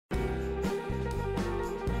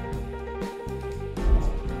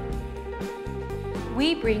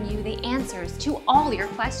we bring you the answers to all your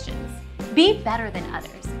questions. Be better than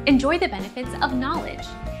others. Enjoy the benefits of knowledge.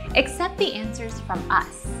 Accept the answers from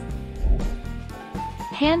us.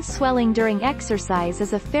 Hand swelling during exercise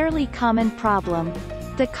is a fairly common problem.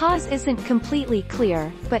 The cause isn't completely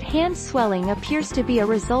clear, but hand swelling appears to be a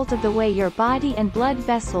result of the way your body and blood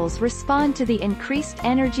vessels respond to the increased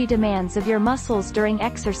energy demands of your muscles during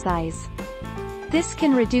exercise. This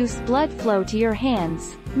can reduce blood flow to your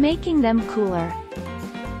hands, making them cooler.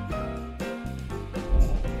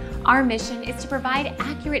 Our mission is to provide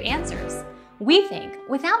accurate answers. We think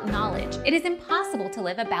without knowledge, it is impossible to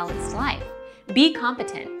live a balanced life. Be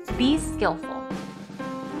competent, be skillful.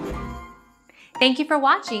 Thank you for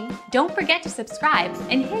watching. Don't forget to subscribe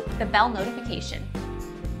and hit the bell notification.